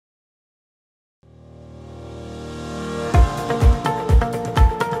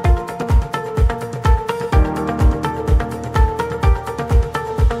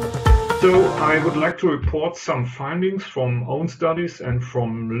I would like to report some findings from own studies and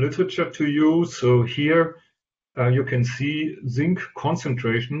from literature to you. So here you can see zinc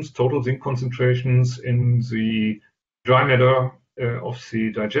concentrations, total zinc concentrations in the dry matter of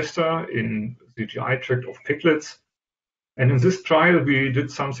the digester in the GI tract of piglets. And in this trial, we did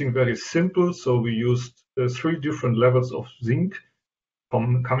something very simple. So we used 3 different levels of zinc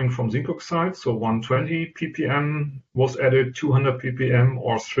coming from zinc oxide. So 120 ppm was added, 200 ppm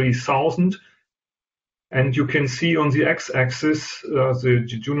or 3000. And you can see on the x-axis the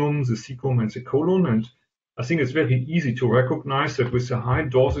jejunum, the cecum, and the colon. And I think it's very easy to recognize that with the high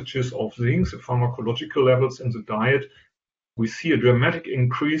dosages of zinc, the pharmacological levels in the diet, we see a dramatic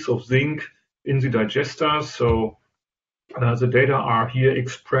increase of zinc in the digester. So the data are here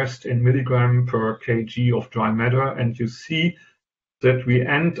expressed in milligram per kg of dry matter. And you see that we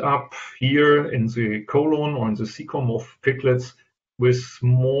end up here in the colon or in the cecum of piglets with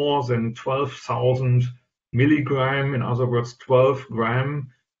more than 12,000 milligram, in other words, 12 gram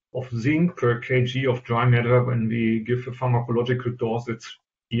of zinc per kg of dry matter when we give a pharmacological dosage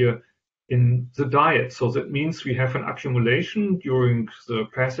here in the diet. So that means we have an accumulation during the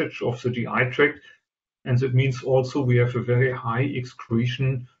passage of the GI tract, and that means also we have a very high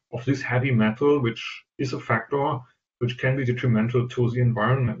excretion of this heavy metal, which is a factor which can be detrimental to the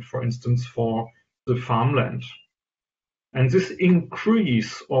environment, for instance, for the farmland. And this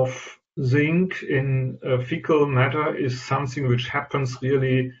increase of zinc in fecal matter is something which happens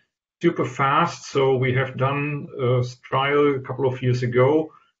really super fast. So we have done a trial a couple of years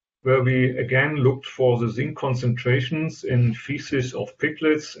ago where we again looked for the zinc concentrations in feces of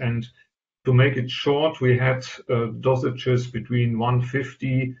piglets. And to make it short, we had dosages between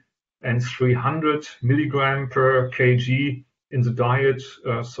 150 and 300 milligram per kg in the diet.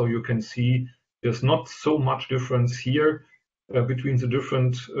 So you can see there's not so much difference here between the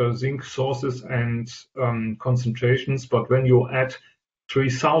different zinc sources and concentrations. But when you add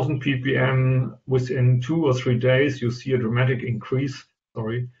 3000 ppm within 2 or 3 days, you see a dramatic increase,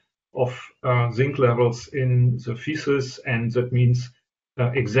 of zinc levels in the feces. And that means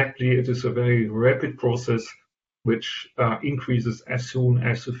exactly it is a very rapid process which increases as soon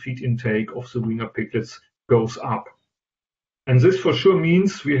as the feed intake of the weaner piglets goes up. And this for sure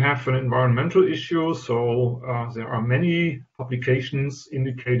means we have an environmental issue. So there are many publications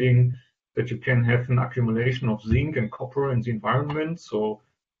indicating that you can have an accumulation of zinc and copper in the environment. So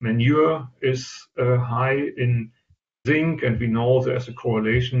manure is high in zinc, and we know there's a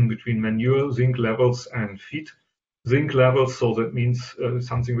correlation between manure zinc levels and feed zinc levels. So that means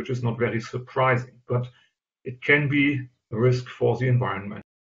something which is not very surprising, but it can be a risk for the environment.